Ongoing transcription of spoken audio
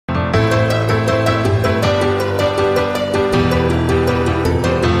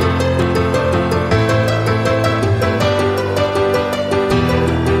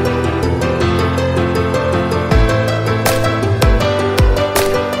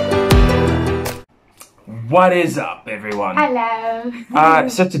What is up, everyone? Hello.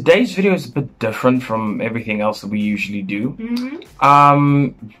 So today's video is a bit different from everything else that we usually do.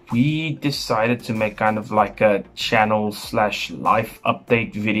 We decided to make kind of like a channel / life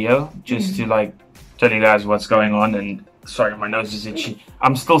update video just to like tell you guys what's going on. And sorry, my nose is itchy.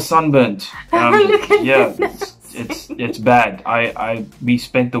 I'm still sunburnt. Yeah, it's bad. We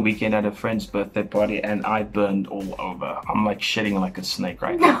spent the weekend at a friend's birthday party and I burned all over. I'm like shitting like a snake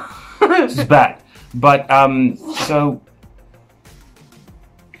right now. It's bad. But yeah,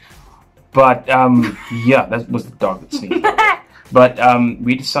 that was the dog that sneezed. But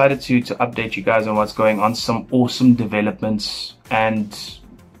we decided to update you guys on what's going on, some awesome developments, and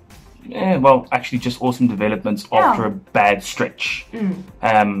well, actually just awesome developments after a bad stretch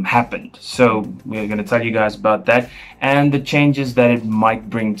happened. So we're going to tell you guys about that and the changes that it might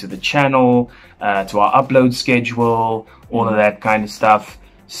bring to the channel, to our upload schedule, all of that kind of stuff.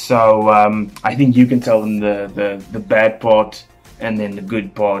 So I think you can tell them the bad part and then the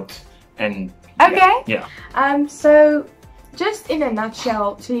good part, and yeah. So just in a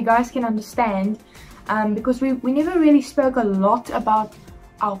nutshell, so you guys can understand, because we never really spoke a lot about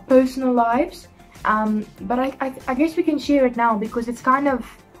our personal lives, but I guess we can share it now because it's kind of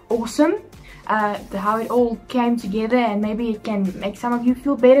awesome, how it all came together, and maybe it can make some of you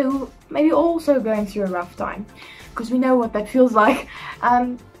feel better who maybe also going through a rough time, because we know what that feels like.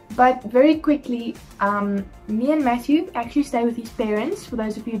 But very quickly, me and Matthew actually stay with his parents. For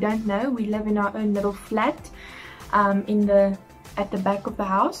those of you who don't know, we live in our own little flat at the back of the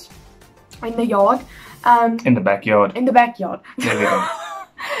house, in the yard. In the backyard. In the backyard. There we go.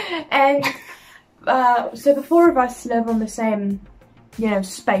 And so the four of us live on the same,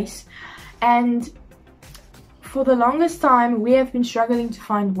 space. And for the longest time, we have been struggling to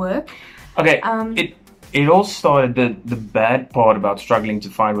find work. Okay, it all started, the bad part about struggling to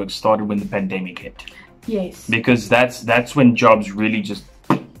find work started when the pandemic hit. Yes. Because that's when jobs really just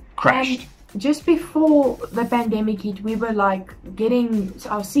crashed. And just before the pandemic hit, we were like getting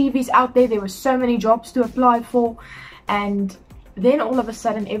our CVs out there. There were so many jobs to apply for. And then all of a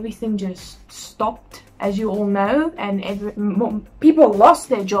sudden everything just stopped, as you all know. And people lost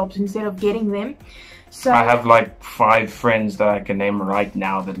their jobs instead of getting them. So I have like 5 friends that I can name right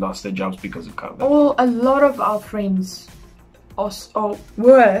now that lost their jobs because of COVID. A lot of our friends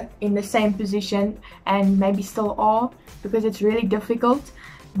were in the same position and maybe still are, because it's really difficult.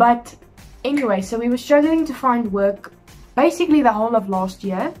 But anyway, so we were struggling to find work basically the whole of last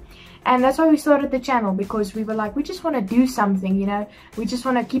year. And that's why we started the channel, because we were like, we just want to do something, we just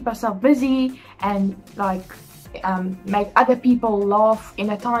want to keep ourselves busy and like make other people laugh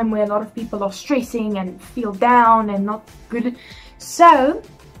in a time where a lot of people are stressing and feel down and not good. So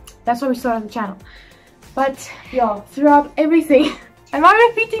that's why we started the channel. But yeah, throughout everything, am I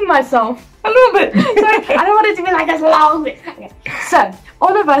repeating myself a little bit? Sorry, I don't want it to be like this long. Okay. So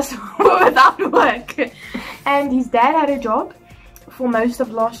all of us were without work, and his dad had a job for most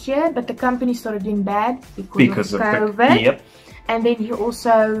of last year, but the company started doing bad because of COVID. And then he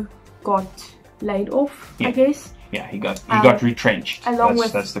also got laid off, I guess. Yeah, he got retrenched.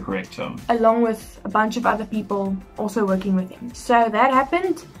 That's the correct term. Along with a bunch of other people also working with him. So that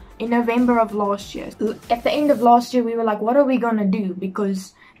happened in November of last year. At the end of last year, we were like, what are we gonna do?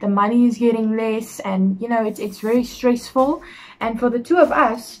 Because the money is getting less, and it's very stressful. And for the two of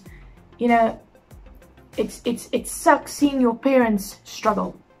us, it sucks seeing your parents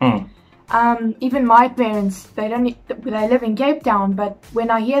struggle. Even my parents, they live in Cape Town, but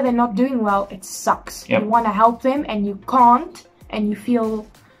when I hear they're not doing well, it sucks. You want to help them and you can't, and you feel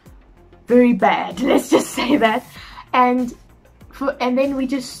very bad. Let's just say that. And then we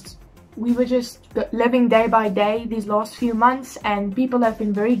were just living day by day these last few months, and people have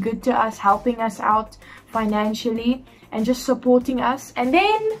been very good to us, helping us out financially and just supporting us. And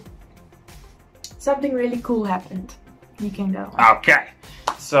then something really cool happened. You can go. Okay,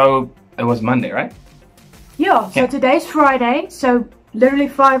 so it was Monday, right? Yeah, so today's Friday, so literally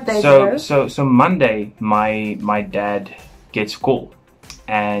 5 days ago. So Monday, my dad gets a call,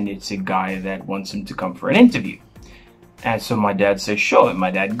 and it's a guy that wants him to come for an interview. And so my dad says sure, and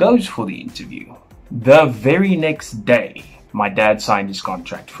my dad goes for the interview. The very next day, my dad signed his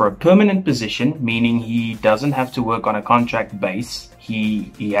contract for a permanent position, meaning he doesn't have to work on a contract base.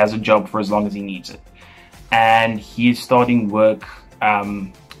 He has a job for as long as he needs it. And he is starting work,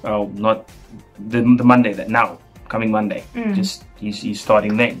 not the Monday, coming Monday. Just he's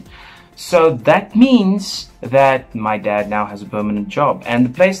starting then. So that means that my dad now has a permanent job, and the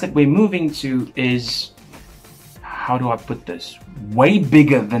place that we're moving to is how do I put this? Way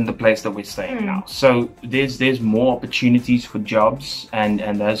bigger than the place that we're staying now. So there's more opportunities for jobs and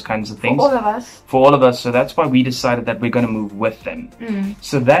those kinds of things. For all of us. For all of us. So that's why we decided that we're going to move with them.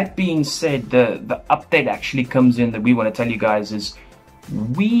 So that being said, the update actually comes in that we want to tell you guys is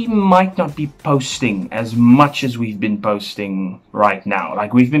we might not be posting as much as we've been posting right now.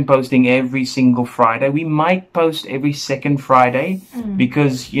 Like we've been posting every single Friday. We might post every second Friday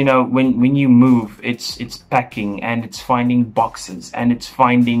because, you know, when you move, it's packing and it's finding boxes and it's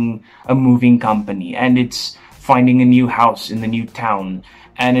finding a moving company and it's finding a new house in the new town.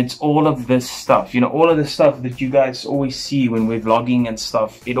 And it's all of this stuff, you know, all of the stuff that you guys always see when we're vlogging and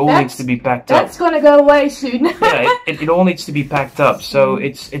stuff. It all needs to be packed up. That's gonna go away soon. Yeah, it all needs to be packed up. So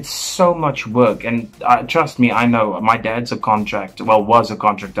it's so much work. And trust me, I know my dad's a contractor. Well, was a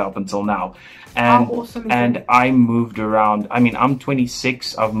contractor up until now. And how awesome is and it? I moved around. I mean, I'm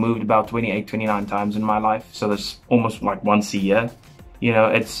 26. I've moved about 28, 29 times in my life. So that's almost like once a year. You know,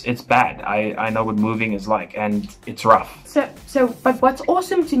 it's bad. I know what moving is like, and it's rough. But what's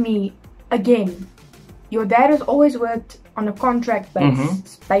awesome to me, again, your dad has always worked on a contract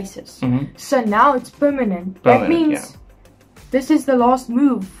basis. So now it's permanent. That means this is the last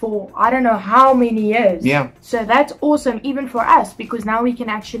move for I don't know how many years. Yeah. So that's awesome even for us, because now we can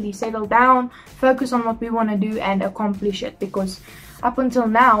actually settle down, focus on what we want to do and accomplish it. Because up until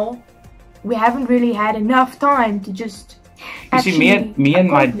now, we haven't really had enough time to just... You see, me and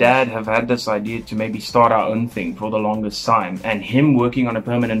my dad have had this idea to maybe start our own thing for the longest time, and him working on a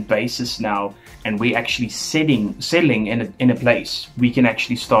permanent basis now, and we actually settling in a place, we can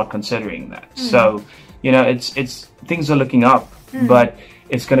actually start considering that. So, you know, it's things are looking up, but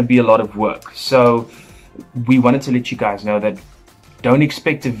it's going to be a lot of work. So we wanted to let you guys know that don't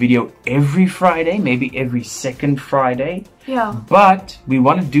expect a video every Friday, maybe every second Friday. Yeah. But we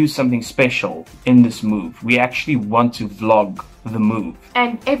want to do something special in this move. We actually want to vlog the move.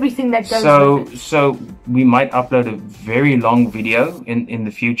 And everything that goes with it. So we might upload a very long video in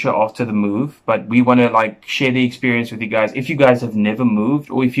the future after the move. But we want to like share the experience with you guys. If you guys have never moved,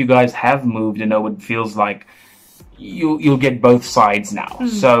 or if you guys have moved and know what it feels like, you'll get both sides now.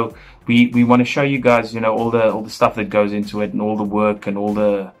 So we want to show you guys, you know, all the stuff that goes into it and all the work and all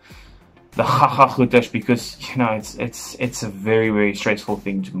the xoxo, because, you know, it's a very, very stressful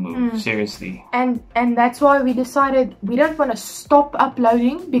thing to move. Seriously. And that's why we decided we don't want to stop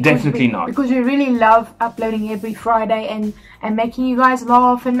uploading, because definitely not, because we really love uploading every Friday and making you guys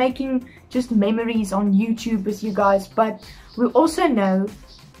laugh and making just memories on YouTube with you guys. But we also know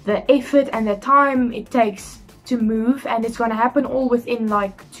the effort and the time it takes to move, and it's going to happen all within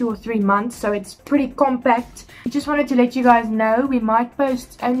like 2 or 3 months, so it's pretty compact. We just wanted to let you guys know we might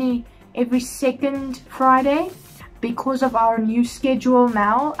post only every second Friday because of our new schedule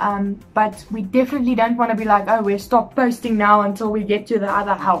now, but we definitely don't want to be like, oh, we'll stop posting now until we get to the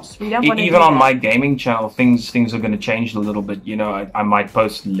other house. We don't want to even on my gaming channel, things are going to change a little bit. You know, I might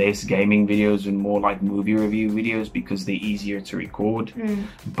post less gaming videos and more like movie review videos because they're easier to record.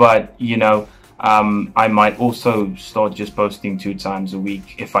 But you know, I might also start just posting 2 times a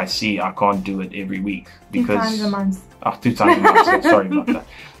week if I see I can't do it every week. Because 2 times a month. 2 times a month. So sorry about that.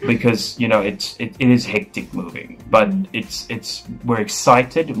 Because, you know, it is hectic moving, but we're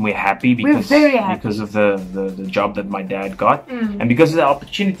excited and we're happy because we're very happy because of the job that my dad got, and because of the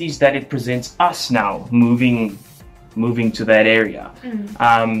opportunities that it presents us now moving to that area.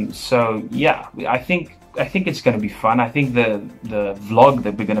 So yeah, I think it's going to be fun. I think the vlog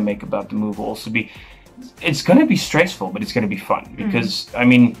that we're going to make about the move will also be, it's going to be stressful, but it's going to be fun because, I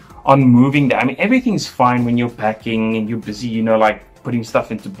mean, on moving day, I mean, everything's fine when you're packing and you're busy, you know, like putting stuff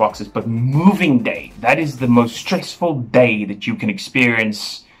into boxes, but moving day, that is the most stressful day that you can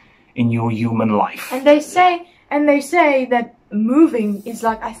experience in your human life. And they say that moving is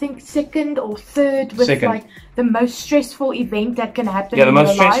like, I think, second or third with like the most stressful event that can happen. Yeah, the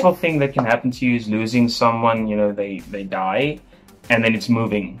most stressful thing that can happen to you is losing someone. You know, they die, and then it's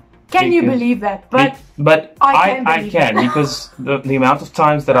moving. Can you believe that? But I can because the amount of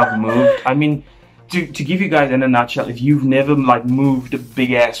times that I've moved. I mean, to give you guys in a nutshell, if you've never like moved a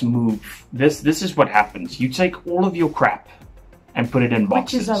big ass move, this is what happens. You take all of your crap and put it in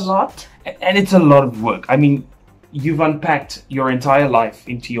boxes, which is a lot, and it's a lot of work. I mean, you've unpacked your entire life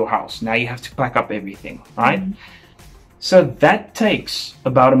into your house. Now you have to pack up everything, right? So that takes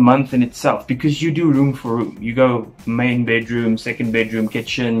about a month in itself because you do room for room. You go main bedroom, second bedroom,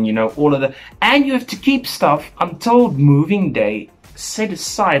 kitchen, you know, all of that. And you have to keep stuff until moving day set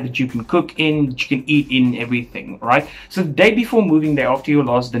aside that you can cook in, that you can eat in, everything, right? So the day before moving day, after your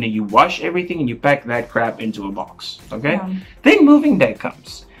last dinner, you wash everything and you pack that crap into a box, okay? Then moving day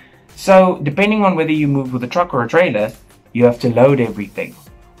comes. So depending on whether you move with a truck or a trailer, you have to load everything.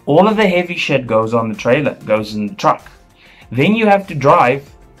 All of the heavy shit goes on the trailer, goes in the truck. Then you have to drive,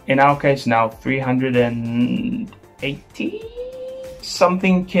 in our case now, 380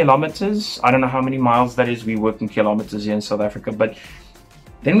 something kilometers. I don't know how many miles that is. We work in kilometers here in South Africa, but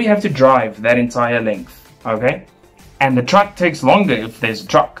then we have to drive that entire length, okay? And the truck takes longer if there's a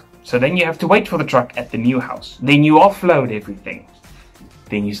truck. So then you have to wait for the truck at the new house. Then you offload everything.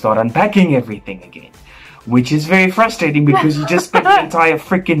 Then you start unpacking everything again, which is very frustrating because you just spent the entire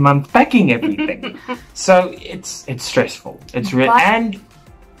freaking month packing everything. So it's stressful. It's real. And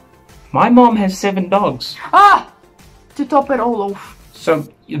my mom has 7 dogs. To top it all off. So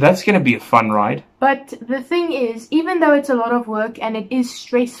that's going to be a fun ride. But the thing is, even though it's a lot of work and it is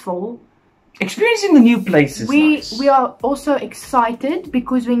stressful, experiencing the new place is nice. We are also excited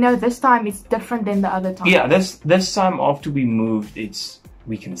because we know this time it's different than the other time. Yeah, this time after we moved,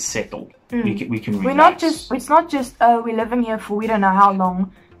 we can settle. We can relax. We're not just, it's not just, oh, we're living here for we don't know how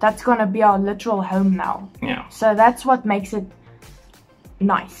long. That's going to be our literal home now. Yeah. So that's what makes it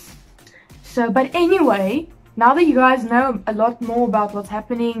nice. So, but anyway, now that you guys know a lot more about what's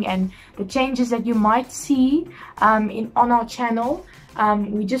happening and the changes that you might see on our channel,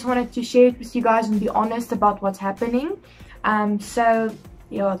 we just wanted to share it with you guys and be honest about what's happening. So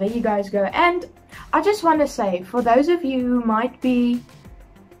yeah, there you guys go. And I just want to say, for those of you who might be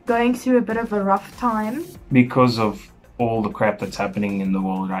going through a bit of a rough time because of all the crap that's happening in the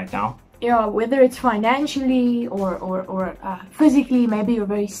world right now, yeah, whether it's financially or physically, maybe you're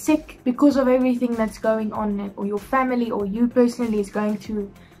very sick because of everything that's going on, or your family or you personally is going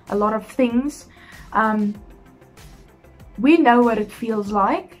through a lot of things. We know what it feels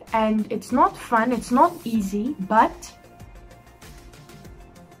like, and it's not fun, it's not easy, but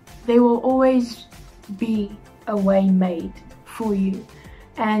there will always be a way made for you.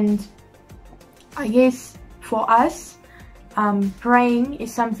 And I guess for us, praying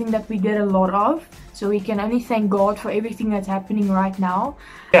is something that we did a lot of, so we can only thank God for everything that's happening right now.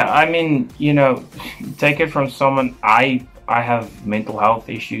 Yeah, I mean, you know, take it from someone, I have mental health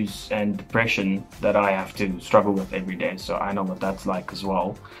issues and depression that I have to struggle with every day, so I know what that's like as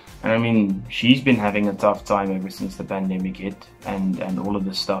well. And I mean, she's been having a tough time ever since the pandemic hit, and all of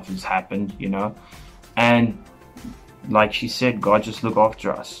this stuff has happened, you know. And like she said, God just look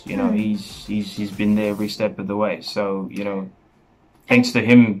after us, you know. He's been there every step of the way, so, you know, thanks to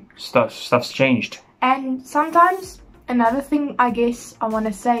him, stuff's changed. And sometimes another thing I guess I want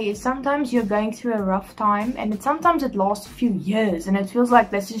to say is, sometimes you're going through a rough time, and sometimes it lasts a few years and it feels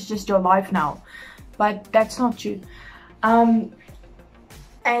like this is just your life now, but that's not true. And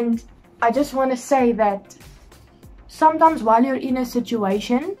I just want to say that sometimes while you're in a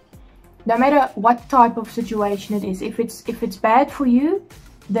situation, no matter what type of situation it is, if it's bad for you,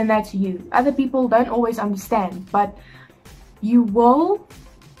 then that's you. Other people don't always understand, but you will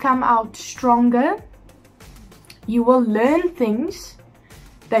come out stronger. You will learn things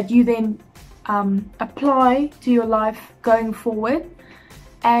that you then apply to your life going forward.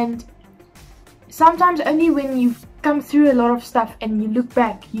 And sometimes only when you've come through a lot of stuff and you look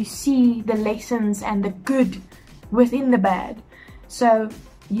back, you see the lessons and the good within the bad. So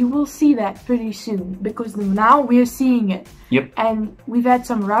you will see that pretty soon, because now we're seeing it. Yep. And we've had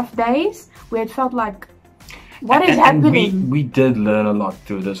some rough days where it felt like, what is happening? And we did learn a lot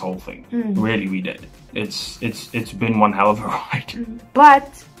through this whole thing. Really, we did. It's been one hell of a ride.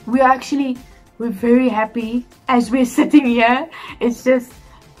 But we're very happy as we're sitting here. It's just,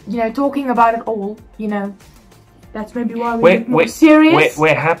 you know, talking about it all, you know. That's maybe why we're serious.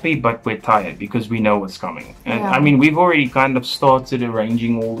 We're happy, but we're tired because we know what's coming. And I mean, we've already kind of started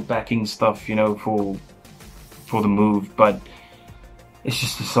arranging all the packing stuff, you know, for the move, but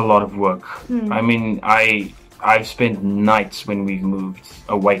it's a lot of work. I mean, I've spent nights when we've moved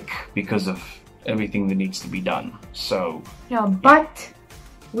awake because of everything that needs to be done. So yeah, but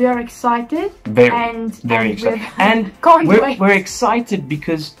we are excited. Very excited. And we're excited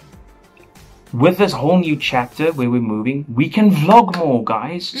because with this whole new chapter where we're moving, we can vlog more,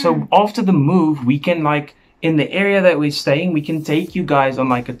 guys. So after the move, we can, like, in the area that we're staying, we can take you guys on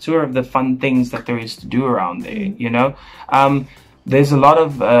like a tour of the fun things that there is to do around there, you know. There's a lot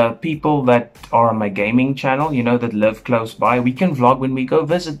of people that are on my gaming channel, you know, that live close by. We can vlog when we go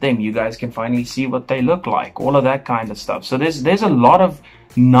visit them. You guys can finally see what they look like, all of that kind of stuff. So there's a lot of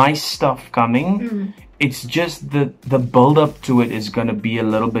nice stuff coming. It's just the build up to it is going to be a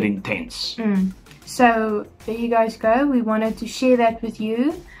little bit intense. So there you guys go. We wanted to share that with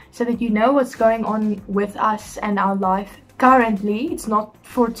you so that you know what's going on with us and our life currently. It's not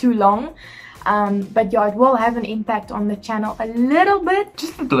for too long. But yeah, it will have an impact on the channel a little bit,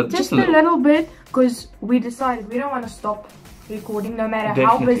 just a little bit, because we decided we don't want to stop recording no matter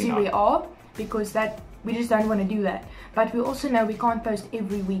how busy we are, because we just don't want to do that. But we also know we can't post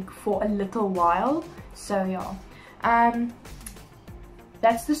every week for a little while, so yeah,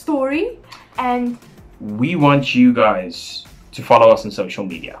 that's the story. And we want you guys to follow us on social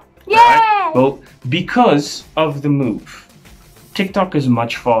media. Yeah. Right? Well, because of the move, TikTok is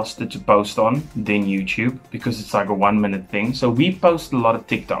much faster to post on than YouTube, because it's like a 1-minute thing. So we post a lot of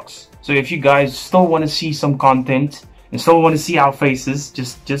TikToks. So if you guys still want to see some content and still want to see our faces,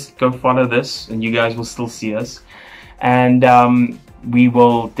 just go follow this and you guys will still see us. And we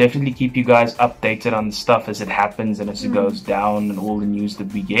will definitely keep you guys updated on the stuff as it happens and as it goes down and all the news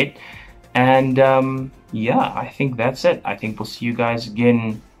that we get. And yeah, I think that's it. I think we'll see you guys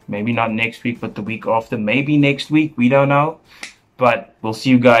again, maybe not next week, but the week after, maybe next week, we don't know. But we'll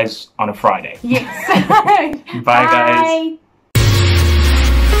see you guys on a Friday. Yes. Bye, guys.